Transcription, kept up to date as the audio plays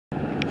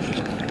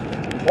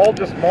Well,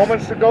 just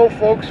moments ago,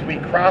 folks, we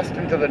crossed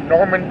into the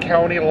Norman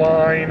County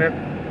line.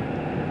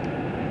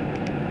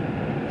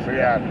 So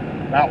yeah,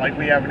 not like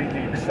we have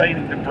anything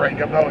exciting to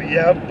brag about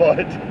yet, but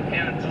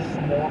And just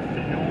some more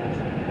fields.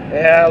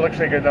 yeah, looks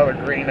like another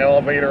grain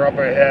elevator up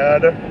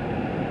ahead.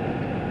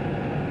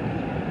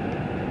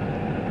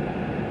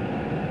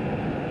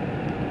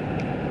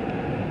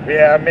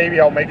 Yeah, maybe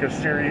I'll make a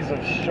series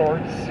of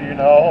shorts, you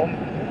know.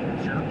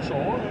 It's your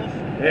choice.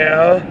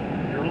 Yeah,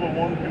 You're the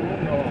one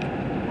doing the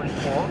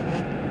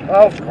recording.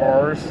 of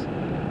course.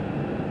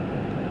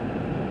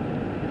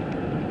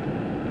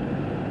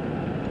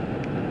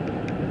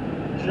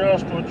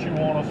 Just what you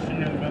want to see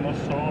in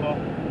Minnesota.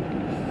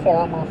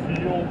 Farmer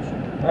fields.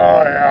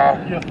 Oh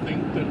yeah. You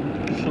think that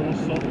shows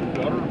something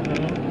better,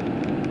 man?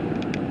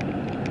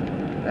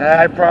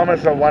 I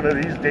promise that one of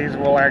these days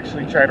we'll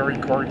actually try to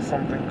record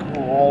something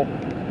cool.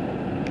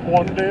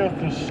 One day of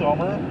this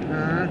summer,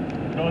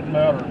 Mm-hmm. doesn't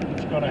matter.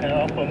 It's going to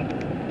happen.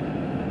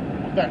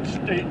 That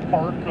state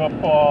park up,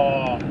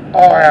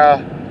 Oh yeah.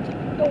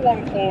 the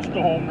one close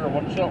to home there.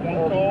 What's that one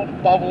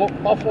called?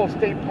 Buffalo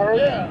State Park?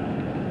 Yeah.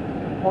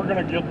 We're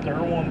going to get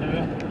there one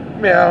day.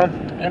 Yeah.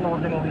 And we're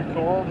going to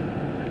record.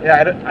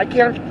 Yeah, I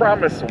can't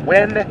promise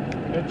when.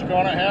 It's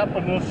going to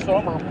happen this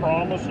summer,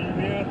 promise you,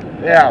 man.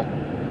 Yeah.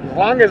 As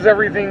long as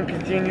everything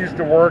continues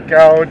to work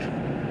out,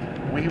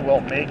 we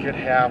will make it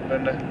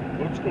happen.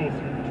 Let's go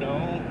through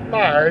town.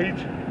 Alright.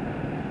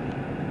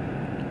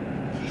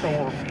 Show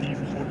our peeps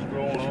what's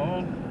going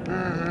on.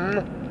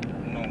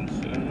 Mm-hmm. You know what I'm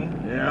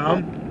saying?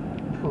 Yeah.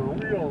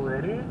 Perley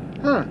already?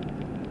 Huh.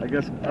 I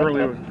guess I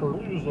Perley, thought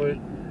Perley was like,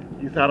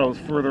 you thought it was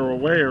further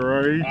away,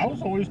 right? I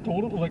was always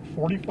told it was like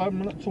 45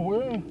 minutes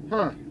away.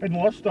 Huh.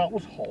 Unless that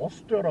was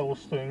Halstead, I was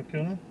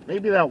thinking.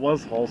 Maybe that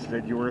was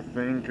Halstead you were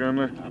thinking.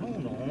 I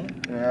don't know.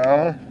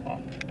 Yeah.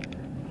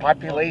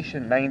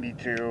 Population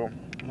 92.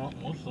 Not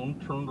unless I'm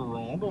turned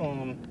around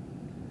on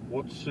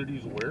what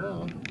city's where.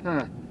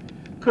 Huh.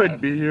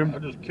 Could be. I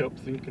just kept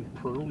thinking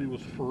Perley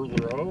was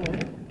further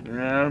out.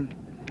 Yeah.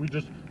 We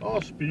just,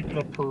 speaking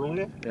of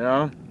Perley,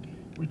 Yeah.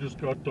 we just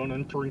got done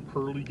entering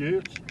Perley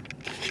Gates.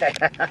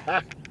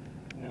 Yeah,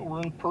 we're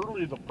in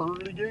Perley, the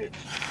Perley Gates.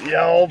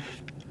 Yelp.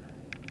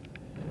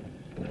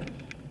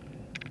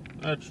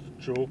 That's the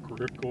joke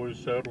Rick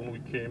always had when we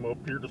came up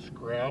here to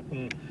scrap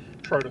and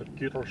try to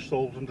get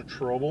ourselves into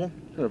trouble.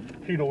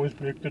 He'd always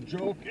make the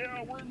joke,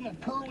 yeah, we're in the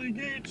Perley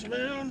Gates,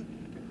 man.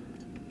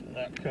 And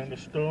that kind of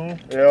stuff.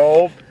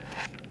 Yelp.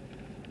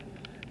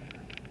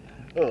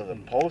 Oh, the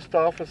post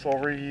office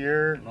over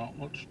here. Not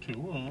much to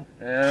it.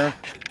 Yeah.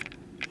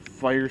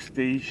 Fire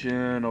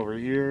station over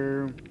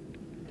here.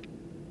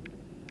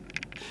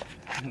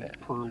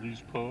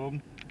 Perley's Pub.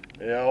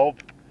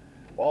 Yelp.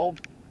 Well,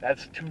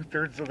 that's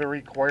 2/3 of the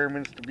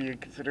requirements to be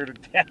considered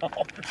a town.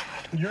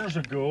 Years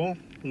ago,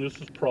 and this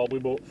is probably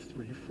about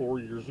 3-4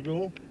 years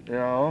ago,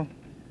 Yeah.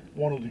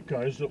 one of the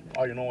guys that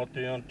I know at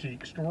the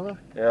antique store,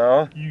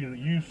 Yeah.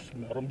 you've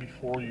met him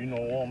before, you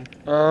know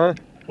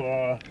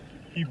him.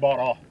 He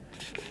bought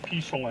a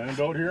piece of land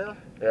out here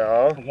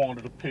Yeah. and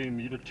wanted to pay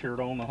me to tear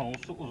down the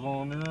house that was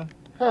on there.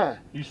 Huh.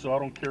 He said, I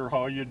don't care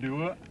how you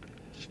do it,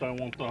 just I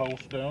want the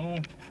house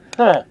down.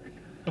 Huh.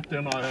 But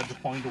then I had to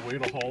find a way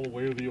to haul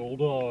away the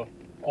old,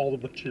 all the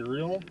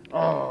material.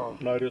 Oh.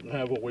 And I didn't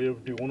have a way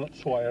of doing it,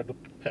 so I had to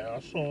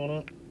pass on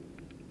it.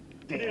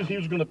 Damn. He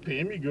was going to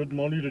pay me good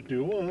money to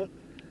do it.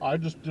 I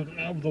just didn't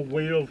have the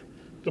way of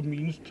the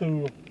means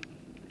to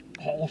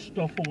haul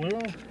stuff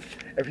away.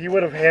 If you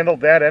would have handled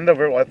that end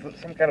of it with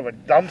some kind of a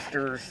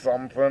dumpster or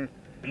something.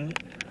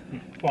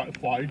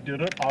 If I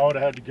did it, I would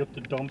have had to get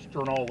the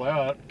dumpster and all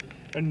that.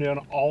 And then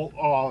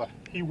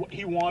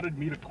he wanted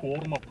me to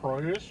quote him a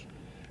price,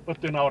 but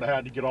then I would have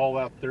had to get all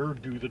that there to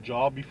do the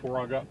job before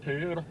I got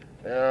paid.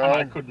 Yeah. And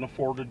I couldn't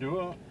afford to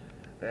do it.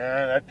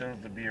 Yeah, that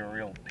tends to be a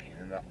real pain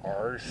in the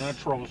arse. And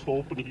that's where I was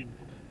hoping he'd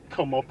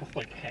come up with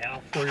like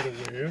half right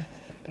away.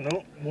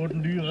 Nope,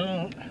 wouldn't do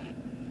that.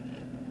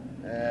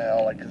 Yeah,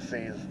 all I can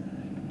say is,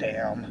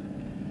 damn.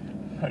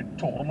 I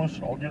told him, I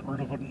said, I'll get rid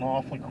of it in an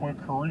awfully quick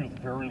hurry with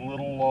very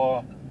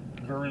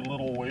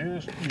little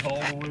waste to be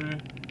hauled away.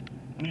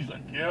 And he's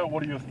like, yeah,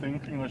 what are you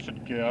thinking? I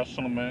said, gas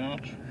and a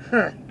match.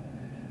 Huh.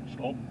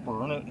 So I'll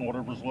burn it and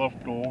whatever's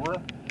left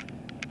over,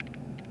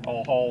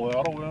 I'll haul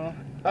that away.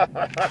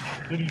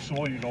 Then he said,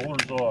 well, you know,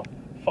 there's a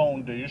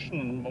foundation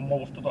and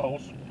most of the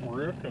house is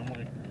brick. I'm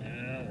like,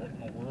 yeah, what in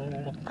the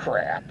world?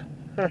 Crap.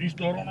 At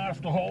least I don't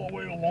have to haul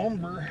away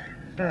lumber.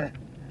 Huh.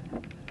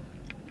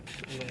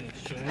 You know what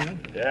I'm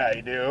saying? Yeah,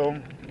 I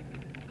do.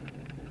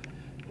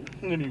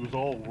 And then he was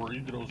all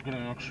worried that I was going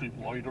to actually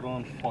light it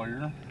on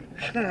fire.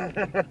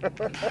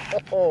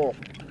 Oh.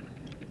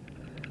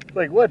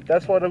 Like what?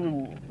 That's what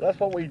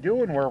we do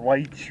when we're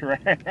white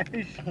trash.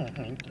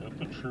 Ain't that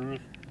the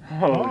truth?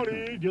 Oh.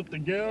 Howdy, get the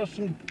gas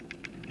and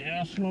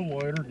a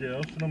lighter,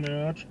 gas and a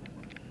match.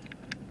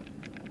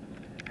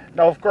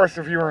 Now, of course,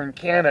 if you were in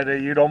Canada,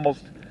 you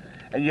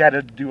had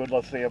to do,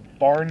 let's say, a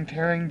barn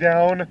tearing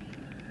down.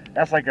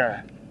 That's like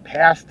a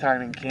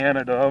pastime in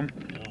Canada.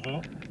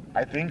 Uh-huh.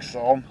 I think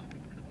so.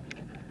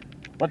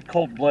 What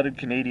cold-blooded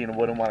Canadian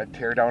wouldn't want to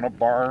tear down a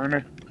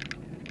barn?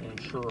 I'm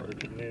sure I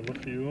could name a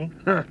few.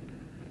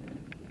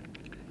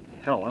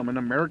 Hell, I'm an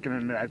American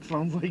and that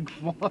sounds like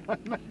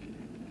fun.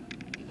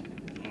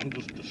 I'm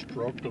just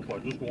destructive. I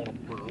just want to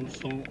burn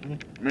something.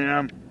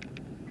 Man.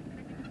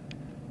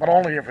 But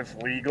only if it's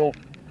legal.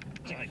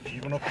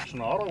 Even if it's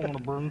not, I want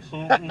to burn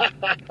something.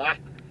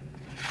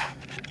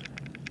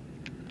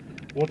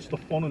 What's the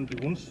fun in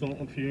doing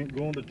something if you ain't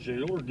going to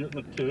jail or getting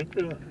a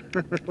ticket?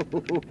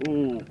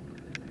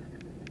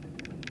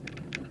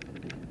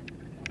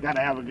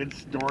 Gotta have a good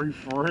story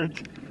for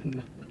it.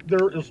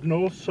 There is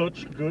no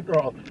such good,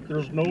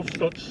 there's no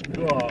such,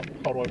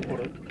 how do I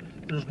put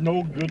it? There's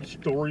no good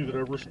story that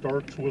ever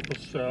starts with a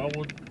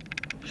salad.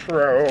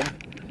 True.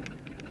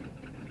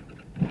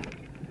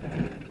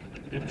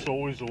 It's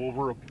always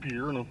over a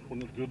beer and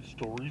when a good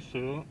story's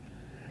set.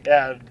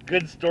 Yeah,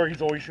 good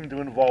stories always seem to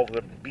involve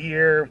the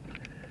beer.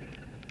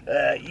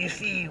 You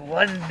see,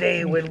 one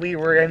day when we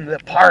were in the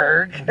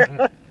park...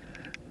 I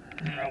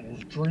was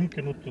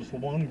drinking with this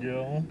one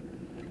gal.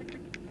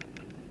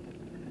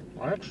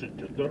 I actually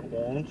did that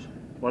once.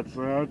 What's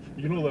that?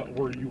 You know that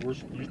where you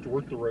used to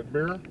work the Red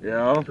Bear?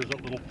 Yeah. There's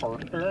that little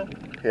park there.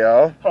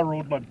 Yeah. I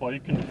rode my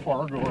bike into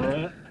Fargo,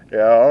 right?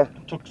 Yeah.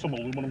 Took some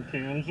aluminum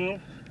cans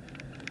in.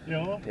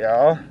 Yeah.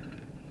 Yeah.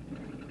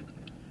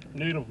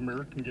 Native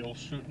American gal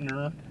sitting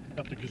there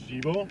at the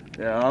gazebo.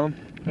 Yeah.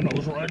 And I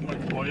was riding my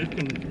bike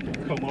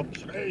and come up and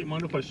said, hey,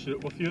 mind if I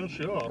sit with you? She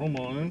said, I don't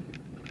mind.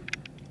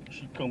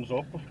 She comes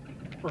up,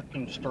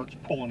 frickin' starts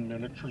pulling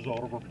miniatures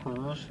out of her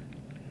purse.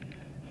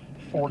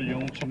 40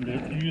 ounce of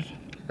Mickey's,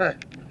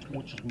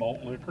 which is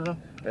malt liquor.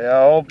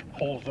 Yeah.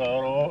 Pulls that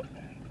out.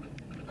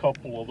 A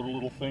couple other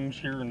little things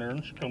here and there,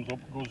 and she comes up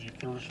and goes, you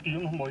thirsty?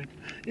 And I'm like,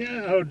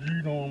 yeah, how'd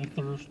you know I'm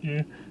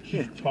thirsty?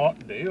 She's a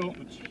hot day out,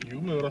 it's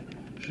humid.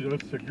 She said, I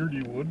figured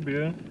you would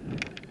be.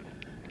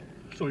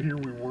 So here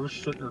we were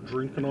sitting there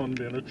drinking on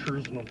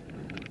miniatures and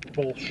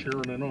both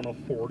sharing in on a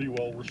 40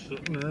 while we're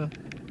sitting there.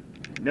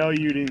 No,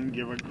 you didn't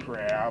give a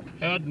crap.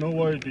 Had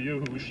no idea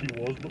who she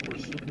was, but we're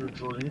sitting there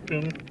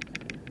drinking.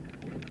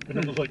 And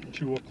it was like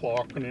 2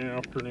 o'clock in the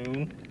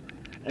afternoon.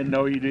 And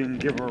no, you didn't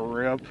give a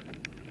rip.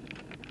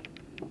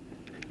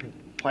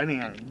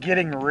 Planning on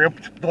getting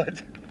ripped,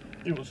 but...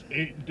 It was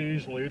 8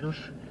 days later,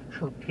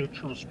 her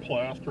picture was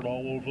plastered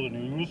all over the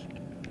news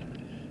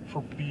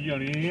for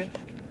B&E.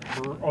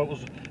 Oh, it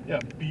was, yeah,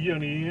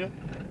 B&E,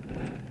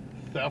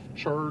 theft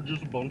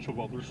charges, a bunch of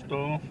other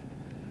stuff.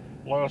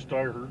 Last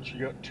I heard, she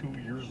got 2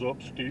 years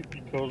upstate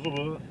because of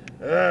it.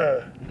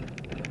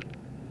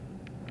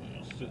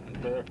 Sitting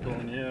back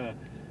on, yeah,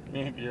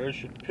 maybe I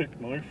should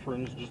pick my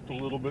friends just a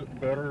little bit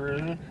better,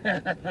 eh?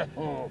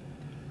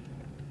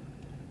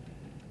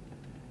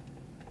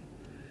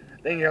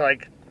 Then you're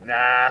like,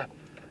 nah,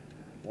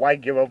 why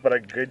give up on a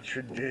good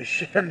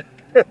tradition?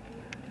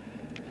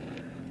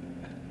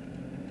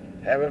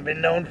 Haven't been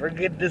known for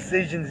good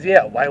decisions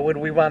yet. Why would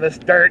we want to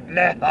start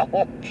now?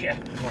 Yeah,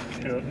 no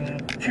kidding.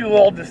 Too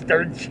old to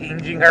start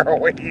changing our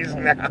ways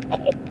now.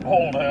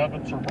 Old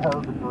habits are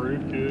hard to break,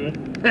 eh?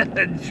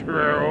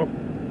 True.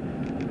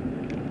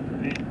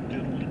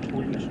 Diddly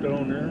twins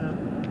down there.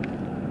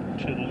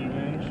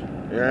 Tiddlywinks.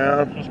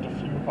 Yeah. Just a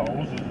few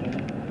houses. And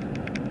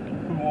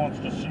who wants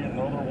to see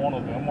another one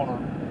of them on our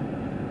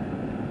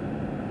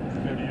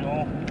video?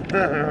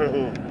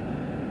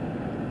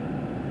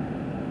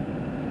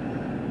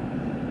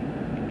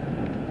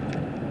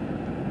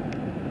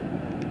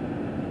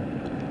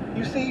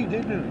 You say you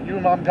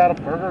and Mom got a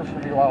burger for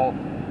me while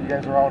you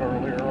guys were out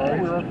earlier, right?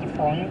 Yeah, we were at the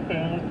Frying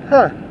Pan.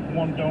 Huh.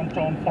 One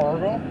downtown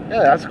Fargo.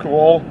 Yeah, that's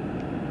cool.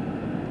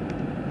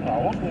 I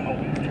was going to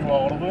leave you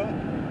out of it.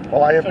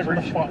 Well, I figured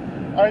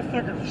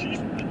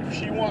if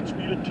she wants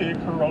me to take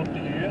her out to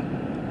eat,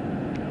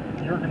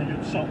 you're going to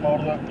get something out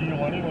of that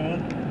deal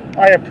anyway.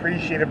 I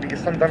appreciate it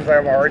because sometimes I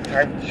have a hard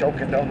time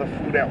choking down the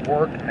food at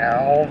work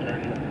now. Yeah,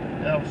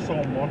 you have so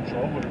much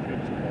of it, it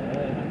gets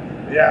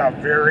old. Yeah,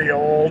 very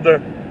old.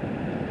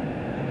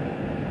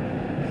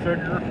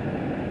 Figure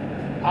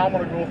I'm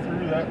going to go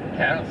through that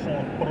castle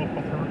and put up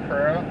with her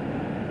crap,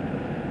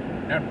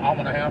 and I'm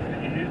going to have to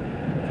eat.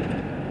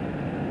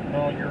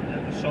 No, you're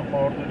getting something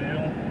out of the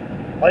deal.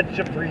 Much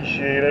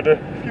appreciated.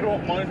 If you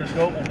don't mind a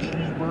double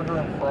cheeseburger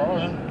and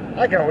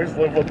fry, I can always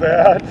live with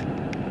that.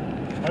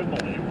 I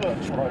believe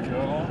that's what I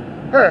got.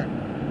 Huh.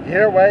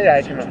 Either way,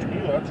 I can. Seems to me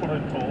that's what I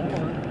told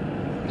her.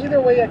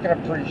 Either way, I can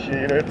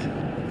appreciate it.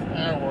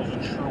 I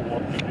wasn't sure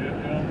what to get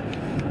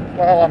you.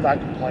 Well, I'm not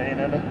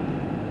complaining.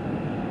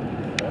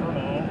 I don't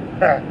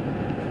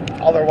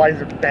know. Otherwise,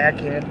 they're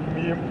backhanding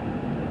me.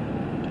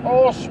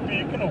 Oh,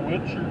 speaking of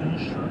which, your new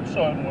shirt's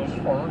on West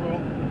Fargo.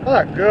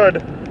 Ah,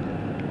 good.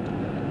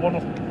 One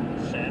of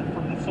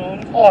Sanford and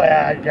Sons. Oh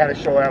yeah, I gotta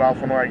show that off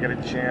when I get a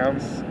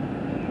chance.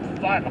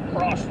 5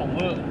 across the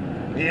lip.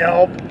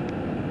 Yep.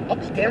 I'll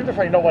be damned if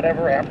I know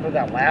whatever happened to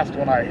that last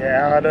one I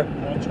had.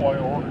 That's why I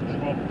ordered you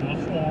up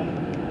this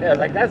one. Yeah,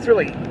 like that's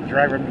really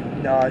driving me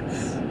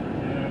nuts.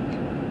 Yeah,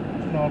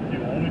 it's not the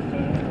only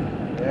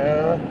thing.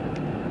 Yeah.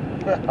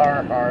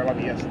 Let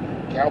me just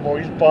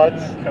Cowboys'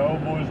 butts. Yeah,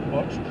 cowboys'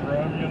 butts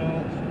drug, you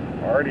know.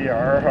 Hardy,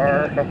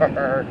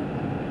 har.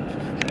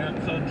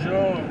 It's a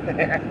joke.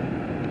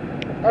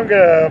 I'm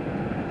gonna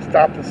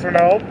stop this for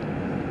now.